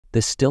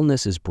The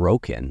stillness is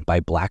broken by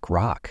black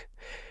rock.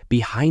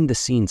 Behind the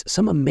scenes,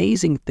 some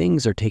amazing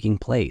things are taking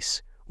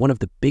place. One of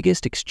the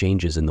biggest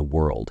exchanges in the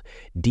world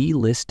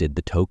delisted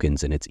the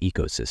tokens in its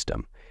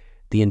ecosystem.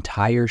 The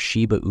entire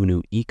Shiba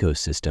Inu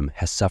ecosystem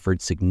has suffered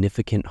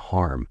significant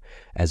harm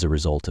as a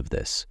result of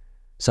this.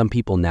 Some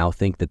people now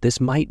think that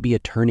this might be a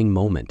turning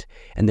moment,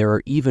 and there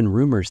are even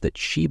rumors that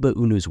Shiba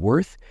Inu's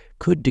worth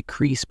could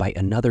decrease by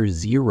another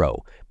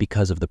 0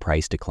 because of the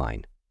price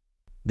decline.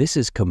 This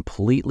is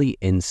completely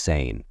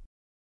insane.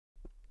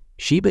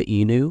 Shiba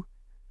Inu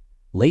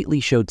lately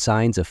showed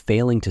signs of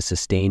failing to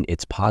sustain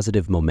its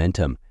positive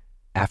momentum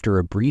after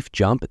a brief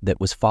jump that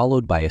was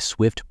followed by a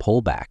swift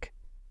pullback.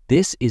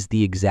 This is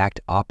the exact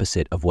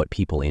opposite of what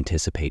people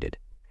anticipated.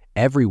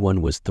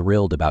 Everyone was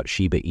thrilled about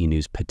Shiba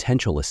Inu's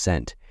potential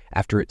ascent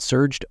after it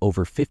surged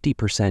over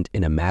 50%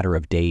 in a matter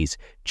of days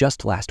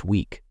just last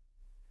week.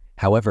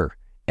 However,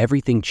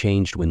 everything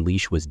changed when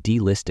Leash was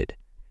delisted.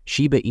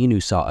 Shiba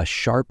Inu saw a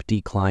sharp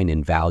decline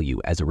in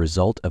value as a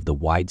result of the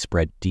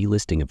widespread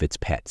delisting of its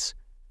pets.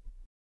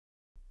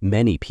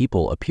 Many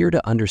people appear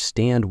to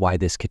understand why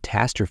this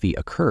catastrophe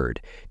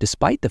occurred,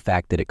 despite the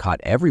fact that it caught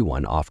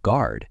everyone off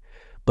guard.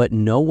 But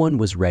no one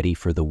was ready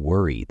for the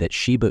worry that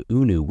Shiba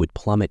Inu would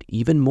plummet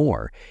even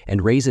more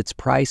and raise its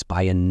price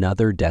by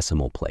another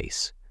decimal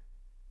place.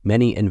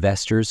 Many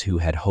investors who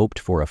had hoped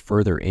for a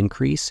further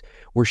increase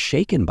were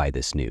shaken by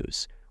this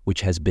news,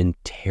 which has been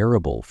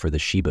terrible for the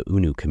Shiba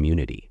Inu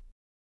community.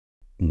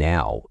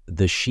 Now,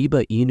 the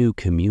Shiba Inu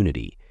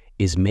community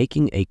is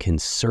making a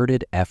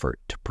concerted effort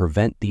to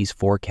prevent these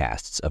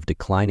forecasts of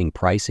declining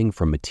pricing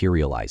from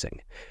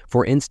materializing.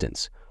 For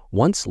instance,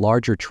 once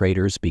larger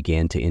traders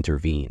began to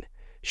intervene,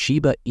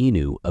 Shiba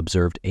Inu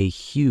observed a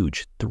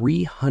huge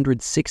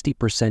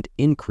 360%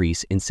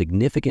 increase in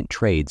significant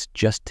trades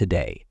just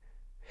today.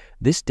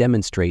 This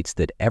demonstrates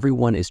that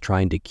everyone is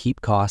trying to keep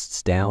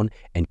costs down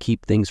and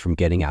keep things from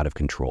getting out of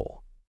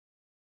control.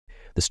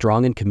 The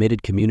strong and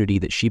committed community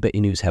that Shiba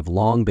Inus have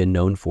long been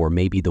known for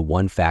may be the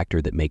one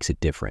factor that makes a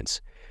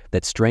difference.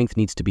 That strength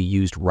needs to be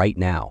used right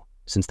now,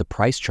 since the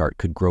price chart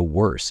could grow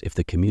worse if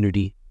the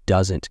community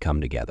doesn't come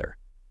together.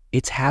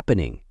 It's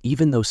happening,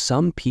 even though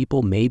some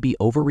people may be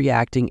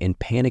overreacting and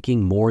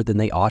panicking more than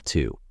they ought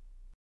to.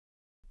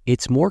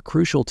 It's more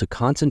crucial to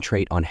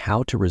concentrate on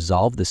how to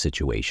resolve the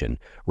situation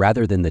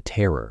rather than the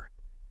terror.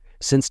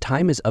 Since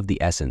time is of the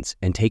essence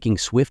and taking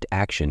swift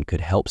action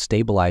could help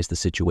stabilize the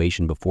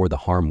situation before the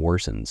harm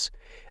worsens,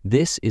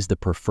 this is the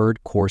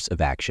preferred course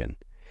of action.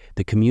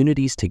 The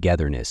community's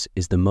togetherness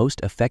is the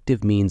most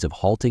effective means of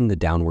halting the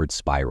downward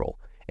spiral,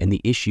 and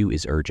the issue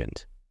is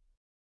urgent.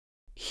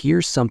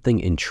 Here's something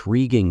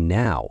intriguing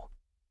now.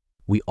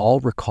 We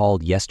all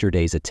recalled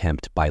yesterday's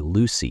attempt by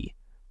Lucy,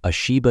 a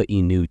Shiba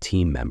Inu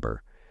team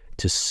member,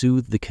 to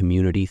soothe the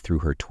community through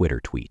her Twitter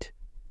tweet.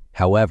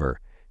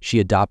 However, she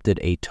adopted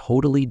a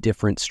totally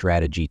different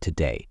strategy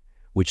today,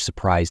 which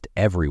surprised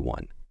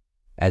everyone.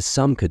 As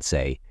some could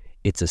say,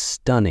 it's a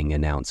stunning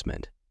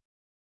announcement.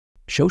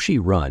 Shoshi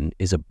Run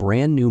is a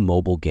brand new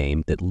mobile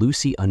game that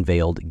Lucy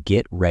unveiled.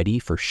 Get ready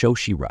for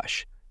Shoshi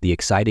Rush, the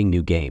exciting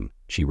new game,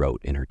 she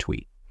wrote in her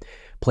tweet.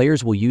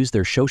 Players will use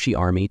their Shoshi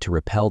army to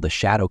repel the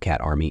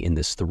Shadowcat army in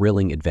this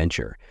thrilling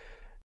adventure.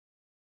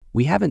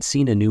 We haven't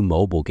seen a new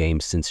mobile game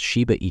since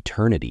Shiba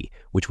Eternity,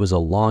 which was a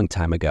long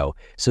time ago,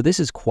 so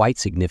this is quite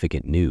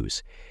significant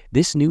news.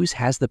 This news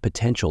has the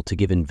potential to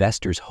give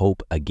investors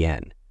hope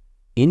again.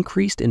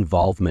 Increased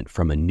involvement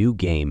from a new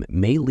game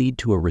may lead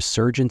to a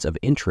resurgence of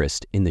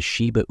interest in the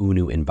Shiba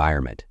Inu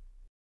environment.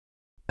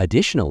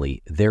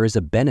 Additionally, there is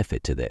a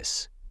benefit to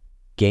this.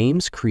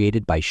 Games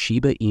created by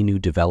Shiba Inu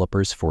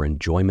developers for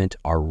enjoyment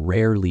are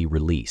rarely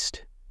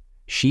released.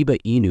 Shiba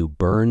Inu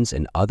burns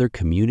and other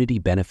community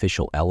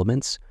beneficial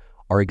elements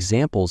are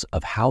examples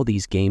of how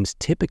these games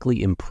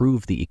typically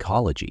improve the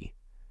ecology.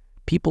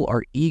 People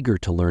are eager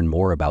to learn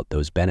more about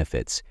those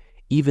benefits,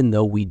 even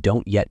though we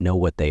don't yet know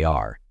what they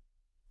are.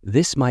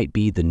 This might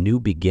be the new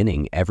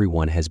beginning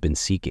everyone has been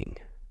seeking.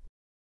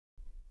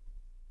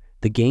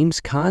 The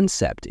game's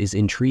concept is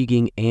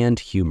intriguing and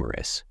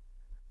humorous.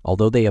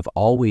 Although they have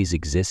always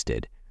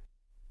existed,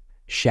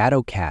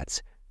 shadow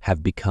cats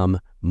have become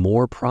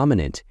more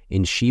prominent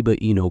in Shiba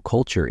Inu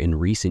culture in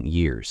recent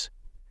years.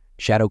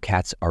 Shadow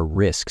cats are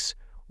risks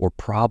or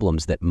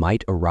problems that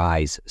might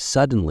arise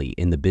suddenly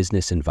in the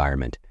business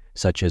environment,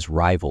 such as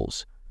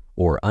rivals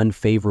or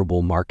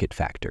unfavorable market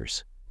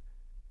factors.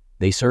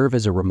 They serve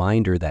as a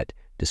reminder that,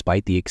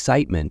 despite the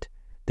excitement,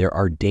 there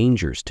are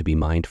dangers to be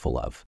mindful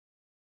of.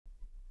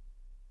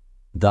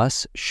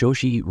 Thus,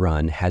 Shoshi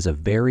Run has a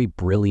very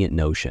brilliant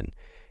notion.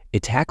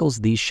 It tackles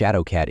these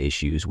Shadowcat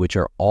issues, which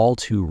are all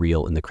too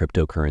real in the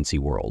cryptocurrency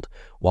world,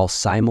 while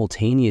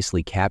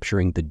simultaneously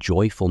capturing the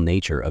joyful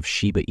nature of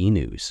Shiba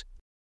Inus.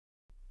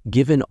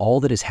 Given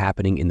all that is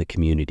happening in the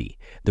community,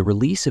 the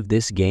release of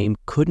this game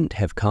couldn't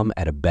have come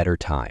at a better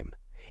time.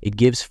 It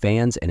gives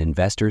fans and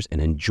investors an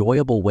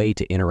enjoyable way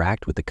to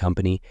interact with the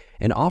company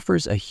and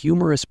offers a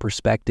humorous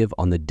perspective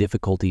on the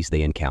difficulties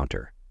they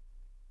encounter.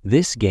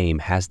 This game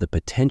has the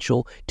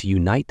potential to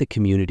unite the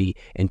community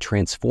and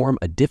transform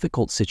a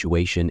difficult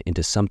situation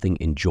into something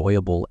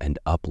enjoyable and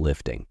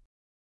uplifting.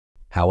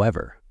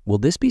 However, will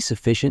this be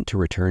sufficient to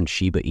return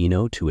Shiba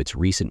Inu to its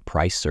recent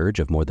price surge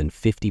of more than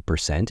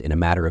 50% in a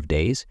matter of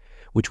days,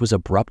 which was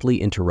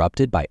abruptly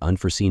interrupted by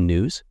unforeseen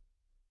news?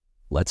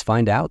 Let's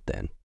find out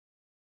then.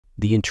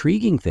 The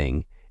intriguing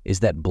thing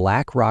is that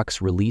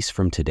BlackRock's release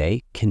from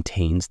today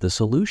contains the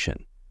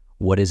solution.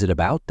 What is it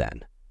about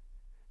then?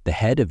 The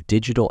head of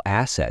digital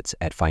assets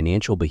at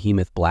financial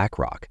behemoth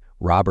BlackRock,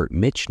 Robert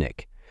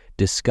Mitchnick,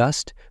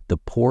 discussed the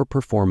poor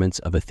performance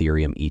of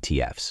Ethereum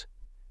ETFs.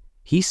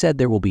 He said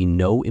there will be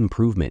no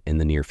improvement in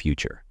the near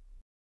future.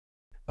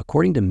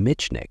 According to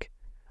Mitchnick,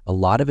 a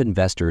lot of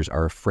investors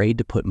are afraid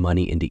to put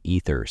money into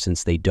Ether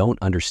since they don't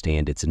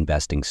understand its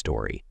investing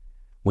story.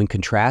 When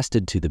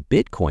contrasted to the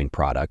Bitcoin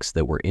products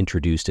that were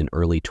introduced in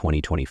early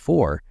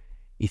 2024,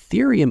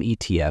 Ethereum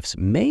ETFs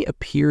may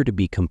appear to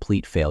be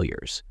complete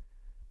failures.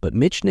 But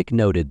Mitchnick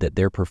noted that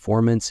their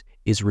performance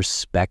is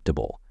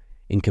respectable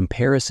in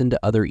comparison to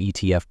other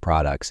ETF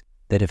products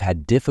that have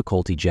had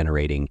difficulty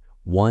generating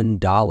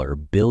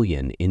 $1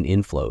 billion in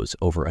inflows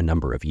over a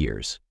number of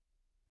years.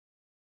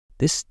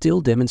 This still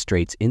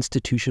demonstrates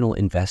institutional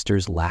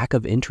investors' lack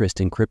of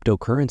interest in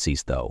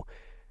cryptocurrencies, though.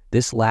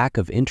 This lack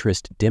of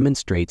interest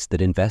demonstrates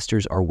that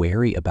investors are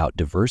wary about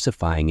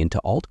diversifying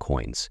into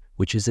altcoins,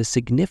 which is a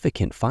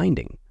significant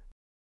finding.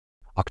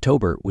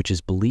 October, which is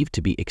believed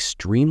to be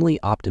extremely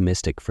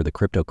optimistic for the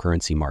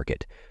cryptocurrency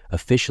market,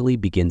 officially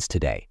begins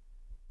today.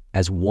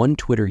 As one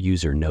Twitter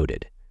user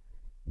noted,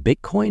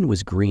 Bitcoin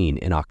was green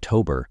in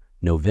October,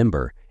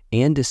 November,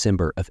 and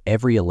December of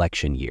every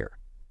election year.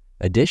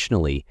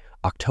 Additionally,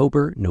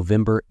 October,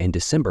 November, and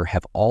December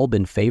have all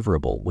been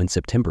favorable when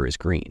September is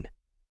green.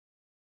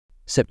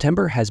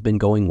 September has been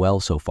going well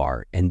so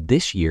far, and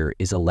this year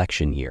is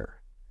election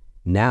year.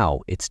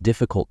 Now it's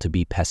difficult to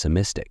be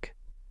pessimistic.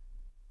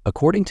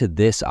 According to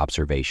this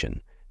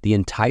observation, the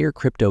entire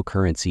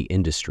cryptocurrency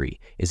industry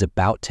is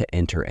about to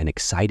enter an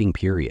exciting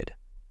period.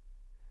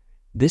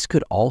 This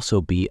could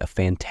also be a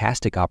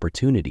fantastic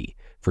opportunity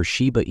for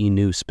Shiba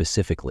Inu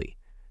specifically,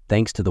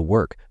 thanks to the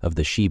work of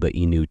the Shiba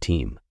Inu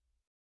team.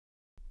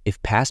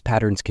 If past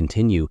patterns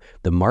continue,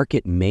 the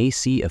market may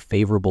see a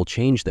favorable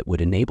change that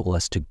would enable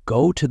us to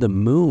go to the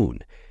moon.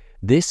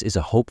 This is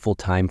a hopeful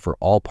time for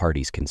all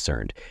parties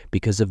concerned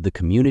because of the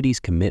community's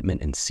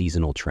commitment and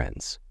seasonal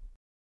trends.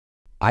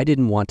 I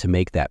didn't want to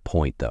make that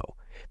point, though.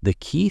 The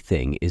key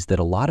thing is that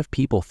a lot of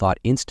people thought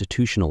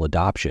institutional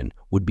adoption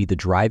would be the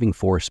driving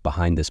force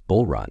behind this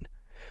bull run.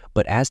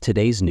 But as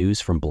today's news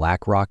from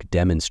BlackRock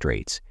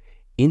demonstrates,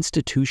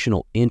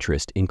 institutional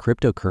interest in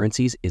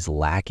cryptocurrencies is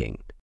lacking.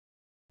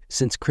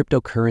 Since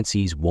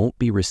cryptocurrencies won't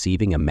be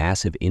receiving a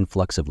massive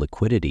influx of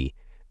liquidity,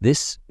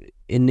 this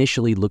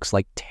initially looks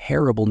like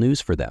terrible news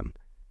for them.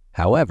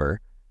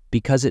 However,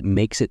 because it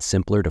makes it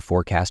simpler to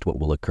forecast what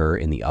will occur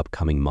in the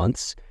upcoming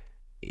months,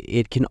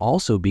 it can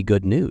also be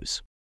good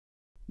news.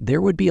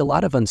 There would be a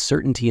lot of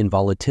uncertainty and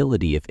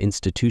volatility if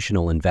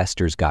institutional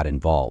investors got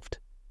involved.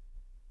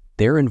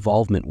 Their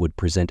involvement would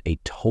present a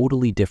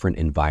totally different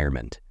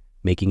environment,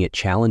 making it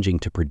challenging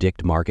to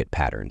predict market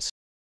patterns.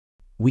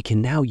 We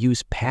can now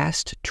use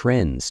past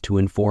trends to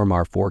inform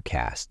our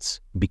forecasts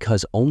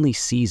because only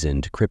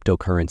seasoned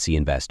cryptocurrency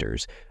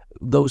investors,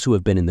 those who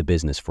have been in the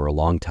business for a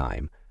long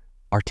time,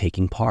 are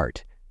taking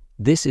part.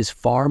 This is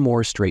far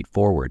more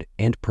straightforward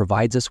and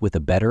provides us with a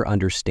better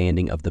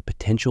understanding of the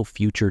potential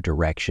future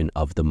direction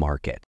of the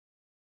market.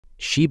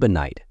 Shiba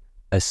Knight,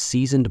 a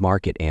seasoned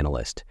market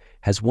analyst,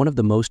 has one of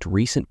the most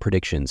recent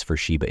predictions for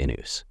Shiba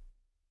Inus.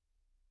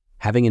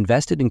 Having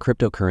invested in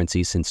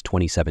cryptocurrencies since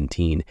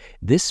 2017,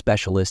 this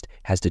specialist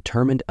has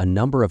determined a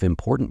number of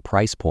important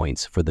price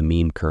points for the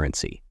meme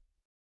currency.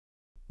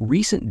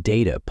 Recent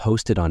data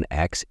posted on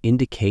X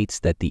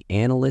indicates that the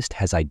analyst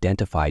has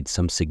identified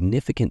some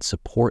significant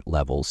support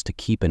levels to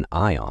keep an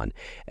eye on,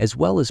 as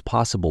well as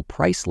possible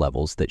price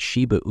levels that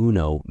Shiba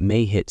Inu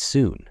may hit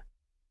soon.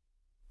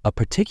 A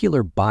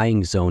particular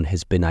buying zone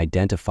has been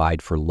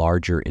identified for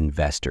larger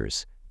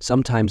investors,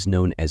 sometimes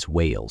known as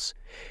whales,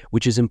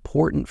 which is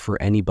important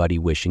for anybody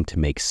wishing to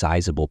make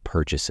sizable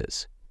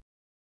purchases.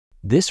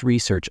 This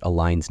research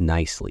aligns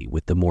nicely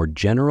with the more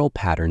general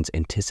patterns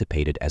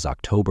anticipated as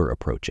October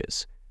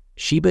approaches.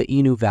 Shiba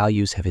Inu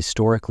values have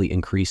historically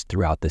increased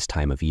throughout this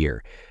time of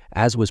year,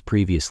 as was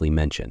previously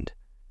mentioned.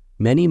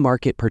 Many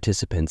market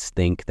participants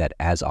think that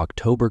as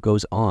October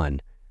goes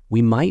on,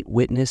 we might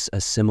witness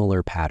a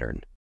similar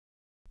pattern.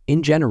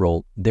 In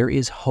general, there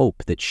is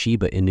hope that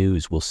Shiba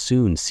Inus will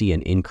soon see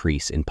an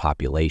increase in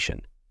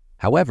population.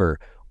 However,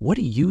 what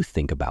do you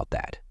think about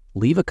that?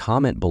 Leave a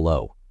comment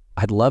below.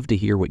 I'd love to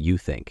hear what you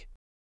think.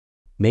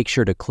 Make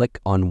sure to click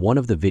on one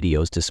of the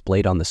videos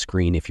displayed on the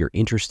screen if you're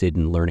interested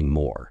in learning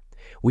more.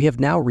 We have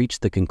now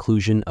reached the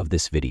conclusion of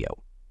this video.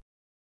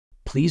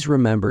 Please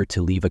remember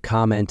to leave a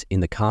comment in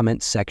the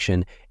comments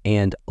section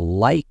and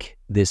like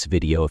this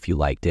video if you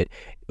liked it.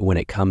 When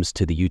it comes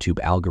to the YouTube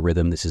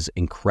algorithm, this is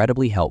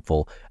incredibly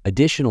helpful.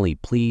 Additionally,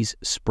 please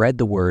spread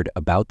the word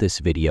about this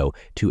video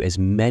to as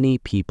many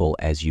people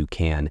as you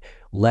can.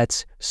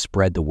 Let's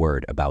spread the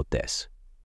word about this.